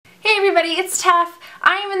everybody, it's Tef.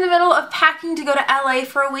 I am in the middle of packing to go to LA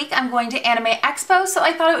for a week. I'm going to Anime Expo, so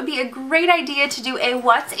I thought it would be a great idea to do a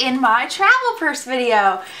what's in my travel purse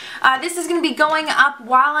video. This is going to be going up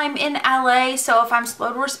while I'm in LA, so if I'm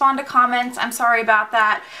slow to respond to comments, I'm sorry about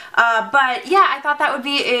that. But yeah, I thought that would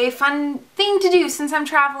be a fun thing to do since I'm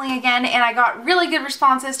traveling again, and I got really good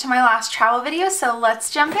responses to my last travel video, so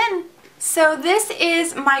let's jump in. So this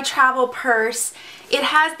is my travel purse. It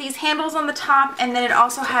has these handles on the top, and then it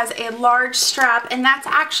also has a large strap, and that's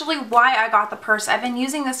actually why I got the purse. I've been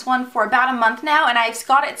using this one for about a month now, and I've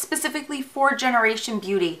got it specifically for Generation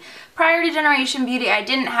Beauty. Prior to Generation Beauty, I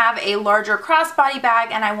didn't have a larger crossbody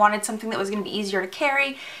bag, and I wanted something that was going to be easier to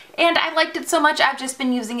carry, and I liked it so much I've just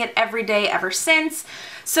been using it every day ever since.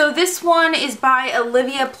 So this one is by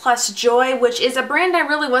Olivia Plus Joy, which is a brand I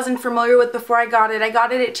really wasn't familiar with before I got it. I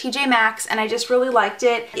got it at TJ Maxx and I just really liked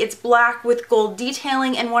it. It's black with gold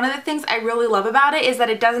detailing, and one of the things I really love about it is that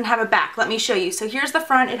it doesn't have a back. Let me show you. So here's the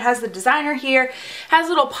front. It has the designer here, has a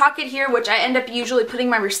little pocket here, which I end up usually putting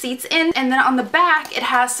my receipts in, and then on the back it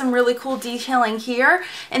has some really cool detailing here,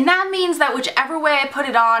 and that means that whichever way I put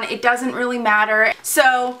it on, it doesn't really matter.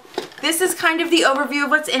 So this is kind of the overview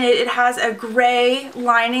of what's in it. It has a gray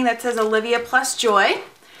lining that says Olivia Plus Joy,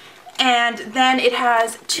 and then it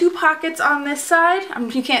has two pockets on this side.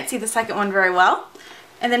 You can't see the second one very well.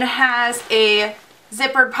 And then it has a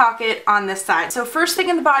zippered pocket on this side. So first thing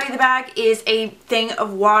in the body of the bag is a thing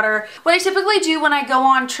of water. What I typically do when I go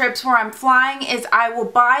on trips where I'm flying is I will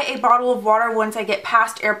buy a bottle of water once I get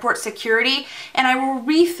past airport security, and I will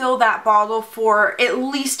refill that bottle for at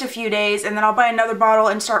least a few days, and then I'll buy another bottle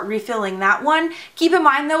and start refilling that one. Keep in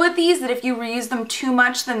mind though with these that if you reuse them too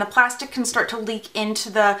much, then the plastic can start to leak into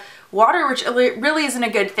the water, which really isn't a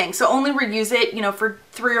good thing. So only reuse it, you know, for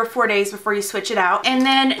 3 or 4 days before you switch it out. And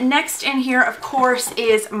then next in here, of course,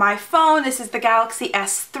 is my phone. This is the Galaxy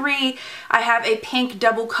S3. I have a pink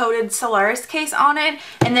double-coated Solaris case on it,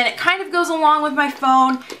 and then it kind of goes along with my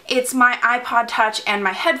phone. It's my iPod Touch and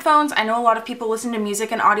my headphones. I know a lot of people listen to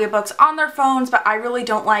music and audiobooks on their phones, but I really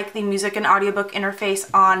don't like the music and audiobook interface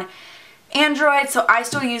on Android, so I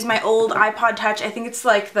still use my old iPod Touch. I think it's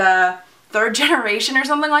like the 3rd generation or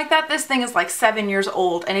something like that. This thing is like 7 years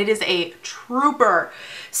old and it is a trooper.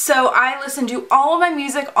 So I listen to all of my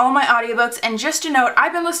music, all my audiobooks, and just to note,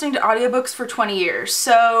 I've been listening to audiobooks for 20 years,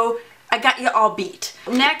 so I got you all beat.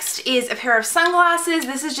 Next is a pair of sunglasses.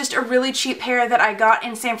 This is just a really cheap pair that I got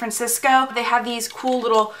in San Francisco. They have these cool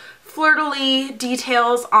little fleur-de-lis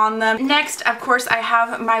details on them. Next, of course, I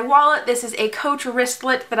have my wallet. This is a Coach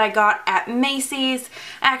wristlet that I got at Macy's.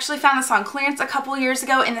 I actually found this on clearance a couple years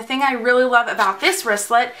ago, and the thing I really love about this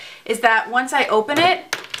wristlet is that once I open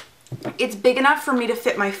it, it's big enough for me to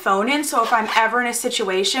fit my phone in. So if I'm ever in a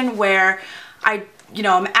situation where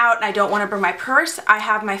I'm out and I don't want to bring my purse, I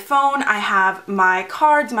have my phone, I have my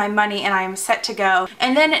cards, my money, and I am set to go.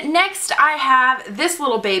 And then next I have this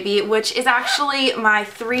little baby, which is actually my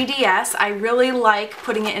 3DS. I really like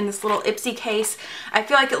putting it in this little Ipsy case. I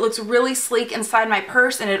feel like it looks really sleek inside my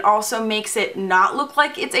purse, and it also makes it not look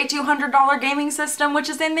like it's a $200 gaming system, which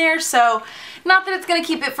is in there. So not that it's going to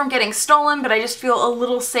keep it from getting stolen, but I just feel a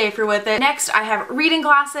little safer with it. Next, I have reading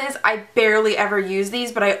glasses. I barely ever use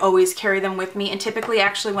these, but I always carry them with me, and typically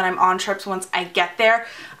actually when I'm on trips, once I get there,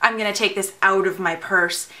 I'm going to take this out of my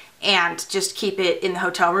purse and just keep it in the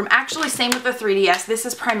hotel room. Actually, same with the 3DS. This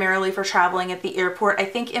is primarily for traveling at the airport. I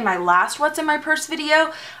think in my last What's in My Purse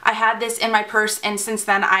video, I had this in my purse, and since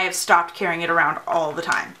then I have stopped carrying it around all the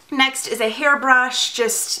time. Next is a hairbrush,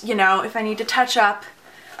 just, you know, if I need to touch up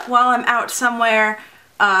while I'm out somewhere.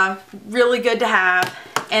 Really good to have.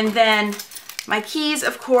 And then my keys,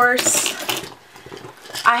 of course.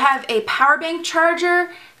 I have a power bank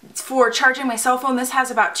charger for charging my cell phone. This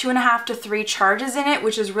has about 2.5 to 3 charges in it,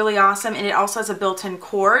 which is really awesome, and it also has a built-in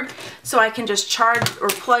cord, so I can just charge or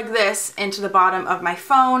plug this into the bottom of my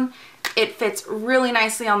phone. It fits really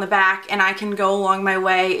nicely on the back, and I can go along my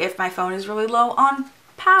way if my phone is really low on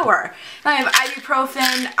power. And I have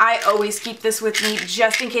ibuprofen. I always keep this with me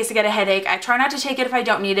just in case I get a headache. I try not to take it if I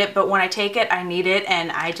don't need it, but when I take it, I need it,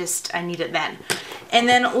 and I need it then. And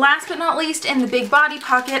then last but not least, in the big body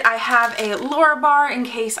pocket, I have a Laura bar in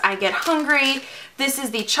case I get hungry. This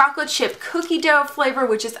is the chocolate chip cookie dough flavor,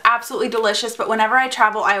 which is absolutely delicious, but whenever I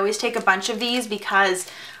travel, I always take a bunch of these because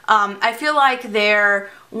I feel like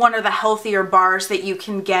they're one of the healthier bars that you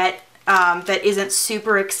can get that isn't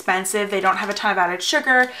super expensive. They don't have a ton of added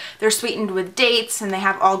sugar. They're sweetened with dates, and they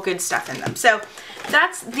have all good stuff in them. So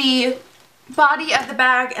that's the body of the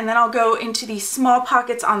bag, and then I'll go into these small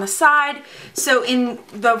pockets on the side. So in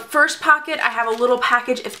the first pocket, I have a little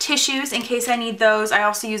package of tissues in case I need those. I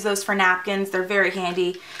also use those for napkins. They're very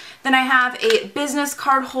handy. Then I have a business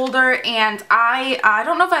card holder, and I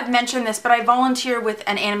don't know if I've mentioned this, but I volunteer with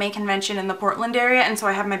an anime convention in the Portland area, and so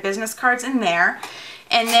I have my business cards in there.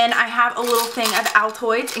 And then I have a little thing of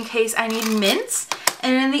Altoids in case I need mints.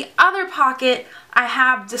 And in the other pocket, I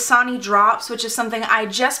have Dasani drops, which is something I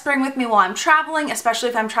just bring with me while I'm traveling, especially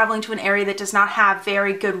if I'm traveling to an area that does not have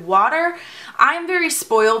very good water. I'm very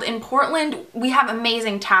spoiled. In Portland, we have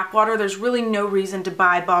amazing tap water. There's really no reason to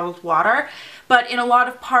buy bottled water. But in a lot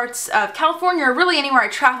of parts of California, or really anywhere I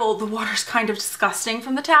travel, the water's kind of disgusting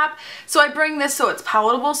from the tap. So I bring this so it's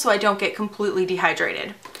palatable so I don't get completely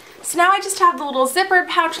dehydrated. So now I just have the little zippered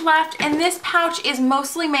pouch left, and this pouch is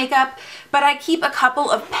mostly makeup, but I keep a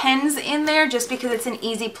couple of pens in there just because it's an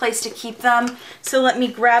easy place to keep them. So let me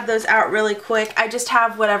grab those out really quick. I just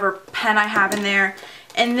have whatever pen I have in there.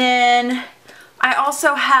 And then I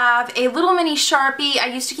also have a little mini Sharpie.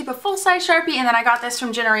 I used to keep a full-size Sharpie, and then I got this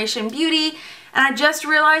from Generation Beauty. And I just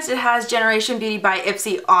realized it has Generation Beauty by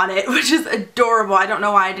Ipsy on it, which is adorable. I don't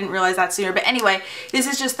know why I didn't realize that sooner. But anyway, this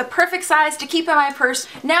is just the perfect size to keep in my purse.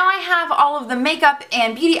 Now I have all of the makeup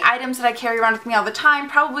and beauty items that I carry around with me all the time.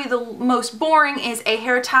 Probably the most boring is a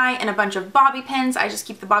hair tie and a bunch of bobby pins. I just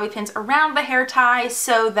keep the bobby pins around the hair tie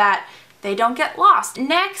so that they don't get lost.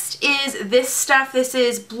 Next is this stuff. This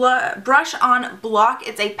is Brush on Block.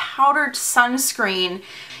 It's a powdered sunscreen.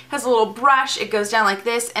 Has a little brush, it goes down like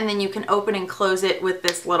this, and then you can open and close it with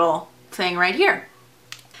this little thing right here.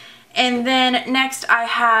 And then next I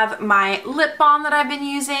have my lip balm that I've been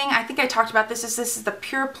using. I think I talked about this. This is the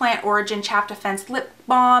Pure Plant Origin Chapped Defense Lip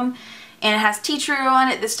Balm, and it has tea tree oil on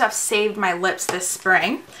it. This stuff saved my lips this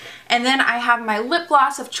spring. And then I have my lip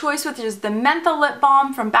gloss of choice, which is the Menthol Lip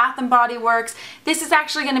Balm from Bath & Body Works. This is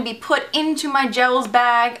actually going to be put into my gels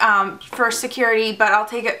bag for security, but I'll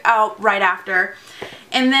take it out right after.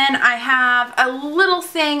 And then I have a little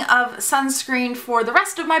thing of sunscreen for the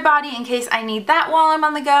rest of my body in case I need that while I'm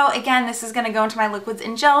on the go. Again, this is going to go into my liquids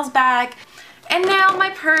and gels bag. And now my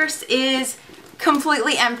purse is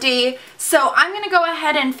completely empty. So I'm going to go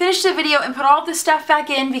ahead and finish the video and put all this stuff back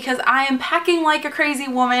in because I am packing like a crazy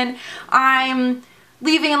woman. I'm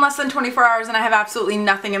leaving in less than 24 hours and I have absolutely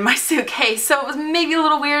nothing in my suitcase. So it was maybe a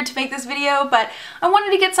little weird to make this video, but I wanted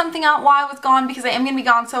to get something out while I was gone because I am going to be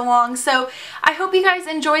gone so long. So I hope you guys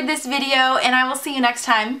enjoyed this video, and I will see you next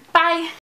time. Bye!